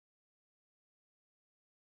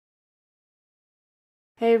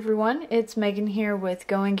Hey everyone, it's Megan here with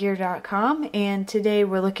goinggear.com, and today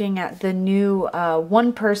we're looking at the new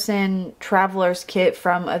one-person traveler's kit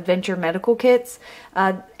from Adventure Medical Kits.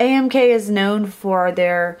 AMK is known for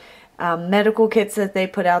their medical kits that they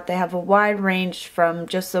put out. They have a wide range from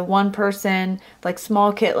just a one-person, like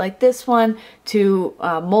small kit like this one, to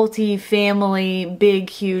multi-family,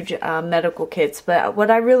 big, huge medical kits. But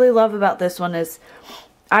what I really love about this one is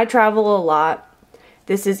I travel a lot.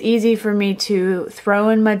 This is easy for me to throw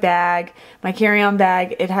in my bag, my carry-on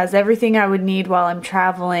bag. It has everything I would need while I'm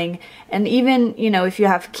traveling. And even, you know, if you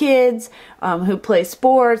have kids who play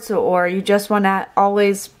sports, or you just want to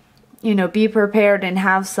always, you know, be prepared and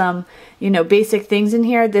have some, you know, basic things in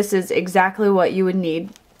here, this is exactly what you would need.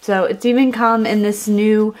 So it's even come in this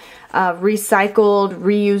new recycled,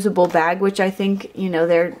 reusable bag, which I think, you know,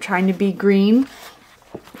 they're trying to be green.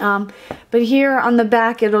 But here on the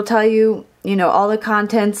back, it'll tell you, you know, all the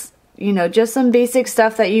contents, you know, just some basic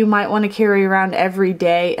stuff that you might want to carry around every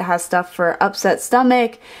day. It has stuff for upset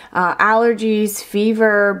stomach, allergies,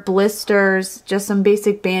 fever, blisters, just some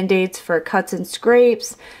basic band-aids for cuts and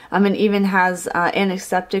scrapes. It even has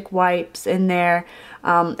antiseptic wipes in there.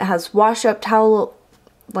 It has wash-up towel,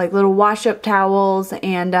 like little wash-up towels,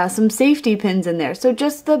 and some safety pins in there. So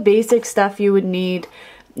just the basic stuff you would need,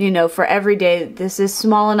 you know, for every day. This is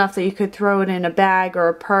small enough that you could throw it in a bag or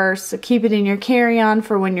a purse, so keep it in your carry-on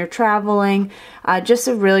for when you're traveling. Just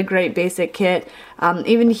a really great basic kit.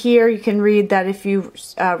 Even here you can read that if you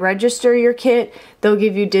register your kit, they'll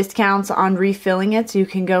give you discounts on refilling it, so you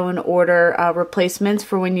can go and order replacements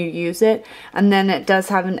for when you use it. And then it does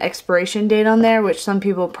have an expiration date on there, which some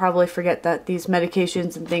people probably forget that these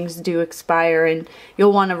medications and things do expire, and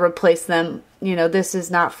you'll want to replace them. You know, this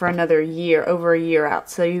is not for another year, over a year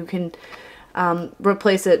out, so you can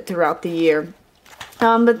replace it throughout the year.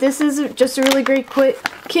 But this is just a really great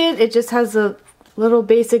kit. It just has a little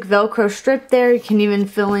basic Velcro strip there. You can even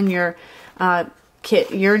fill in your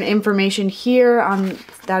kit urine information here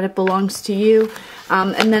that it belongs to you.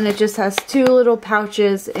 And then it just has two little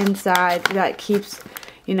pouches inside that keeps,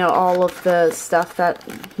 you know, all of the stuff that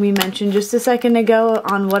we mentioned just a second ago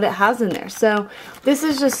on what it has in there. So this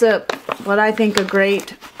is just what I think a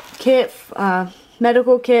great kit,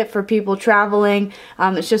 medical kit for people traveling.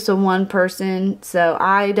 It's just a one person, so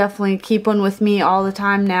I definitely keep one with me all the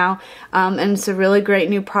time now. And it's a really great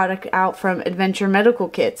new product out from Adventure Medical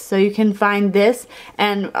Kits. So you can find this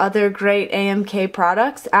and other great AMK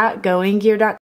products at goinggear.com.